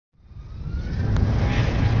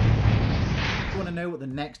to know what the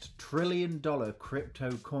next $1 trillion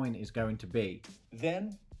crypto coin is going to be.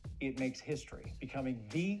 Then it makes history, becoming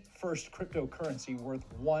the first cryptocurrency worth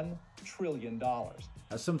 $1 trillion.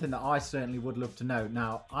 That's something that I certainly would love to know.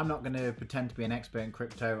 Now, I'm not going to pretend to be an expert in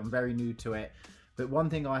crypto. I'm very new to it. But one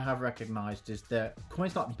thing I have recognized is that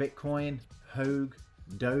coins like Bitcoin, Hoge,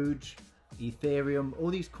 Doge, Ethereum, all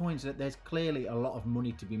these coins, that there's clearly a lot of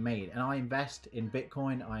money to be made. And I invest in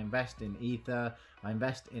Bitcoin, I invest in Ether, I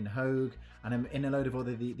invest in Hoge, and I'm in a load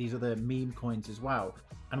of these other meme coins as well.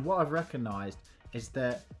 And what I've recognized is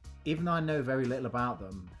that even though I know very little about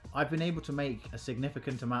them, I've been able to make a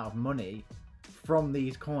significant amount of money from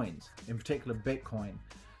these coins, in particular Bitcoin.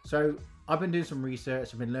 So I've been doing some research,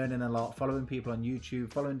 I've been learning a lot, following people on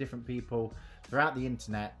YouTube, following different people throughout the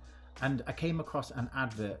internet, and I came across an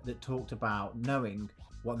advert that talked about knowing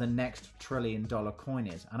what the next $1 trillion coin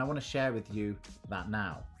is, and I want to share with you that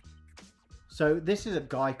now. So this is a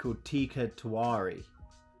guy called Teeka Tiwari,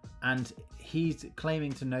 and he's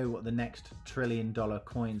claiming to know what the next $1 trillion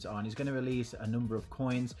coins are, and he's going to release a number of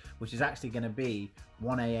coins, which is actually going to be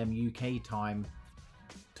 1 AM UK time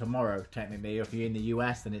tomorrow, technically. If you're in the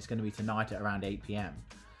US, then it's going to be tonight at around 8 PM.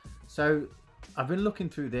 So I've been looking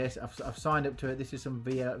through this, I've signed up to it. This is some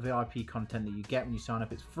VIP content that you get when you sign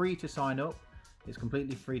up. It's free to sign up, it's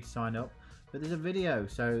completely free to sign up, but there's a video,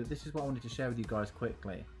 so this is what I wanted to share with you guys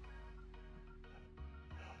quickly.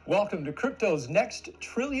 Welcome to crypto's next $1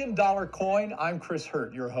 trillion coin. I'm Chris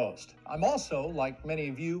Hurt, your host. I'm also, like many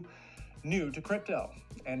of you, new to crypto.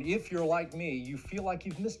 And if you're like me, you feel like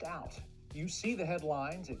you've missed out. You see the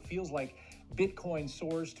headlines, it feels like Bitcoin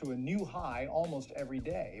soars to a new high almost every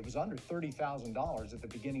day. It was under $30,000 at the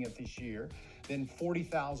beginning of this year, then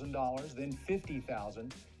 $40,000, then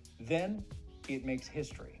 $50,000. Then it makes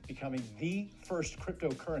history, becoming the first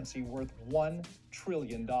cryptocurrency worth $1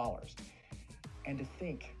 trillion. And to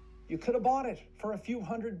think, you could have bought it for a few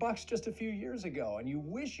 $100 just a few years ago, and you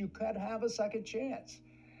wish you could have a second chance.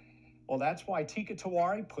 Well, that's why Teeka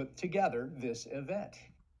Tiwari put together this event.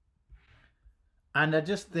 And I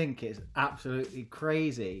just think it's absolutely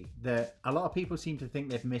crazy that a lot of people seem to think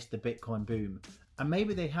they've missed the Bitcoin boom. And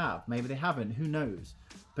maybe they have, maybe they haven't, who knows?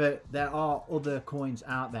 But there are other coins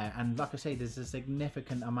out there, and like I say, there's a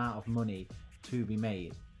significant amount of money to be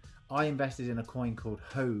made. I invested in a coin called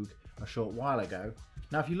Hoge a short while ago.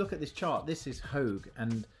 Now, if you look at this chart, this is Hoge,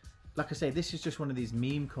 and like I say, this is just one of these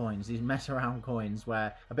meme coins, these mess around coins,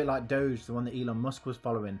 where a bit like Doge, the one that Elon Musk was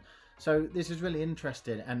following. So this is really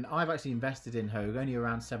interesting, and I've actually invested in Hoge, only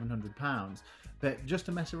around £700, but just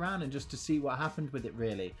to mess around and just to see what happened with it,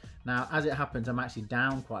 really. Now, as it happens, I'm actually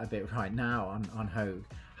down quite a bit right now on Hoge.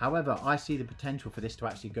 However, I see the potential for this to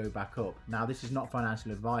actually go back up. Now, this is not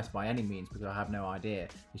financial advice by any means, because I have no idea.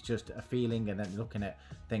 It's just a feeling, and then looking at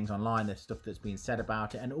things online, the stuff that's been said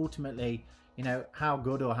about it, and ultimately, you know, how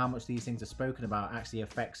good or how much these things are spoken about actually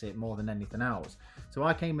affects it more than anything else. So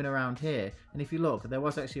I came in around here, and if you look, there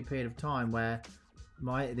was actually a period of time where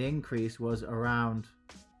the increase was around,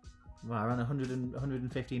 well, around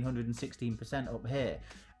 115, 116% up here.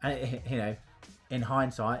 And it, you know, in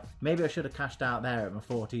hindsight, maybe I should have cashed out there at my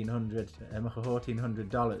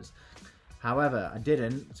 $1,400. However, I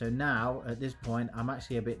didn't. So now at this point, I'm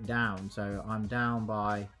actually a bit down. So I'm down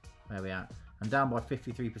by, where are we at? I'm down by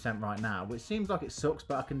 53% right now, which seems like it sucks,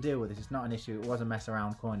 but I can deal with this. It's not an issue. It was a mess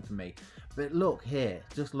around coin for me. But look here,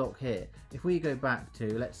 just look here. If we go back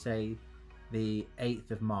to, let's say, the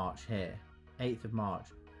 8th of March here, 8th of March,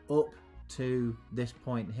 up to this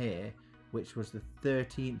point here, which was the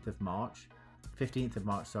 13th of March, 15th of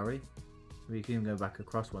March, sorry. We can even go back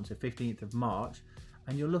across one. So 15th of March,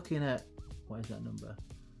 and you're looking at, what is that number?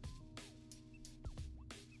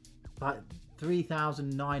 Like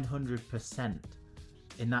 3,900%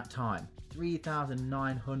 in that time.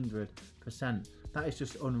 3,900%. That is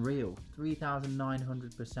just unreal.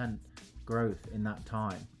 3,900% growth in that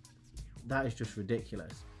time. That is just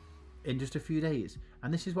ridiculous. In just a few days.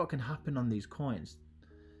 And this is what can happen on these coins.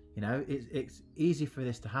 You know, it's easy for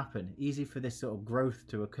this to happen. Easy for this sort of growth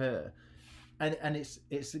to occur. And it's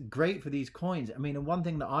great for these coins. I mean, and one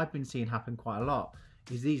thing that I've been seeing happen quite a lot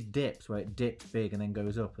is these dips, where it dips big and then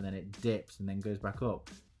goes up, and then it dips and then goes back up,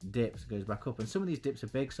 dips, goes back up. And some of these dips are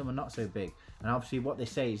big, some are not so big. And obviously what they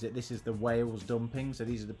say is that this is the whales dumping. So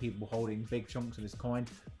these are the people holding big chunks of this coin,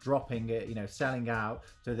 dropping it, you know, selling out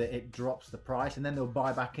so that it drops the price, and then they'll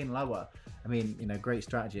buy back in lower. I mean, you know, great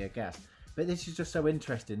strategy, I guess. But this is just so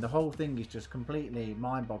interesting. The whole thing is just completely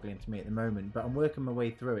mind-boggling to me at the moment, but I'm working my way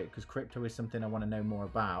through it because crypto is something I want to know more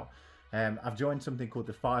about. I've joined something called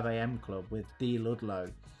the 5 AM Club with D. Ludlow.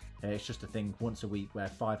 It's just a thing once a week where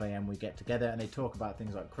 5 AM we get together and they talk about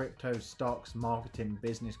things like crypto, stocks, marketing,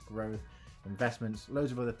 business growth, investments,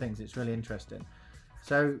 loads of other things. It's really interesting.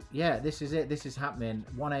 So yeah, this is it. This is happening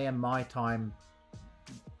 1 a.m. my time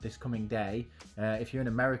this coming day. If you're in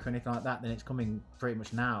America or anything like that, then it's coming pretty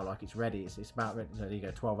much now. Like it's ready. It's about ready. So there you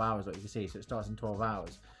go, 12 hours, what you can see. So it starts in 12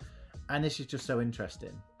 hours. And this is just so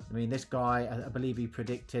interesting. I mean, this guy, I believe he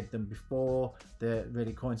predicted them before the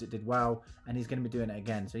really coins that did well, and he's going to be doing it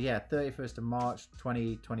again. So yeah, 31st of March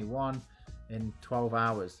 2021, in 12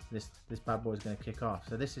 hours, this bad boy is going to kick off.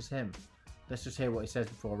 So this is him. Let's just hear what he says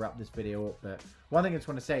before I wrap this video up. But one thing I just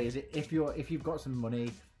want to say is, if you've got some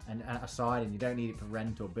money and aside and you don't need it for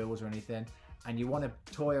rent or bills or anything, and you want to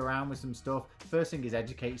toy around with some stuff, first thing is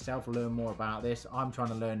educate yourself, learn more about this. I'm trying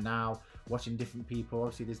to learn now, watching different people.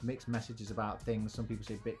 Obviously there's mixed messages about things. Some people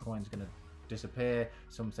say Bitcoin's going to disappear,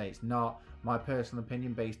 some say it's not. My personal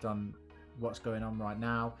opinion, based on what's going on right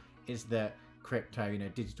now, is that crypto, you know,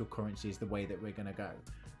 digital currency is the way that we're going to go.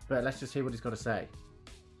 But let's just hear what he's got to say.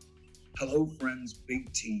 Hello friends,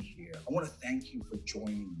 Big T here. I want to thank you for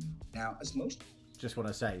joining me. Now, as most... Just want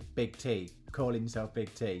to say, Big T, calling himself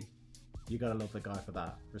Big T. You gotta love the guy for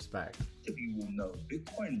that. Respect. Of you will know,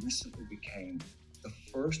 Bitcoin recently became the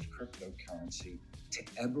first cryptocurrency to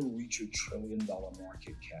ever reach $1 trillion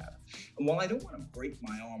market cap. And while I don't want to break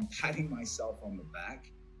my arm patting myself on the back,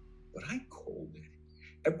 but I called it.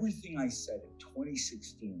 Everything I said in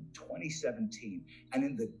 2016, 2017, and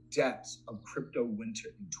in the depths of crypto winter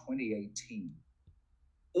in 2018,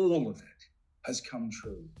 all of it has come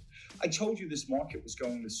true. I told you this market was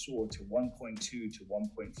going to soar to $1.2 to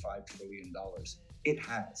 $1.5 trillion. It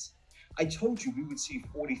has. I told you we would see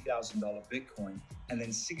 $40,000 Bitcoin and then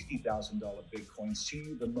 $60,000 Bitcoin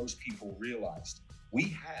sooner than most people realized. We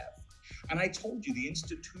have. And I told you the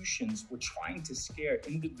institutions were trying to scare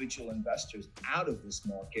individual investors out of this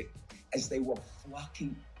market as they were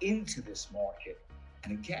flocking into this market.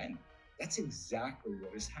 And again, that's exactly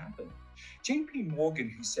what has happened. JP Morgan,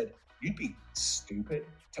 who said, you'd be stupid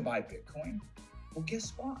to buy Bitcoin. Well,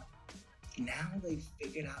 guess what? Now they've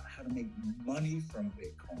figured out how to make money from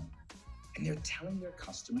Bitcoin, and they're telling their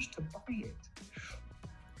customers to buy it.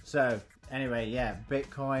 So anyway, yeah,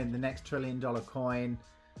 Bitcoin, the next $1 trillion coin,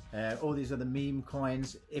 all these other meme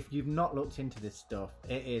coins. If you've not looked into this stuff,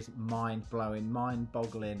 it is mind-blowing,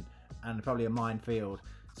 mind-boggling, and probably a minefield.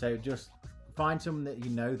 So just find someone that you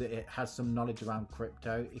know that it has some knowledge around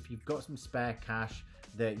crypto. If you've got some spare cash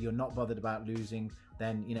that you're not bothered about losing,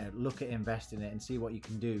 then, you know, look at investing in it and see what you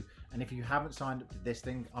can do. And if you haven't signed up to this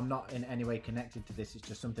thing, I'm not in any way connected to this, it's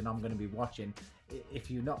just something I'm going to be watching. If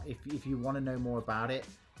you want to know more about it,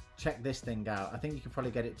 check this thing out. I think you can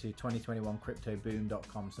probably get it to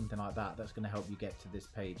 2021cryptoboom.com, something like that. That's going to help you get to this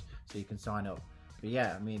page so you can sign up. But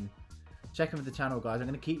yeah, I mean, check in with the channel, guys. I'm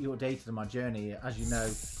going to keep you updated on my journey. As you know,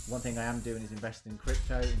 one thing I am doing is investing in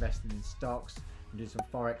crypto, investing in stocks. I'm doing some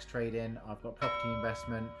forex trading. I've got property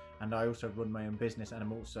investment, and I also run my own business, and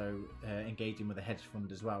I'm also engaging with a hedge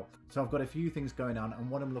fund as well. So I've got a few things going on, and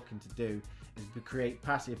what I'm looking to do is to create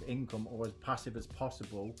passive income, or as passive as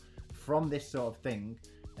possible, from this sort of thing,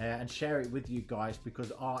 and share it with you guys,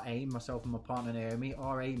 because our aim, myself and my partner Naomi,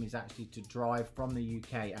 our aim is actually to drive from the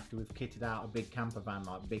UK after we've kitted out a big camper van,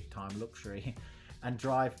 like big time luxury, and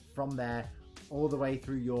drive from there all the way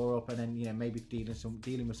through Europe, and then, you know, maybe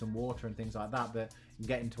dealing with some water and things like that, but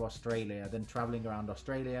getting to Australia, then traveling around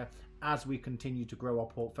Australia as we continue to grow our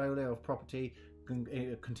portfolio of property,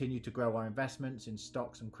 continue to grow our investments in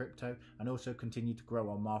stocks and crypto, and also continue to grow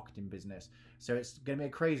our marketing business. So it's going to be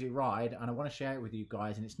a crazy ride, and I want to share it with you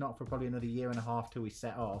guys. And it's not for probably another year and a half till we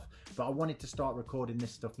set off, but I wanted to start recording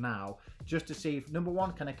this stuff now, just to see if, number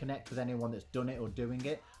one, can I connect with anyone that's done it or doing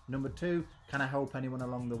it? Number two, can I help anyone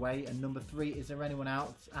along the way? And number three, is there anyone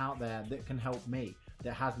out there that can help me,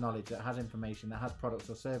 that has knowledge, that has information, that has products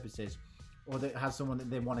or services, or that has someone that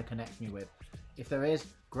they want to connect me with? If there is,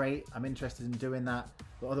 great, I'm interested in doing that.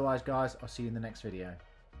 But otherwise, guys, I'll see you in the next video.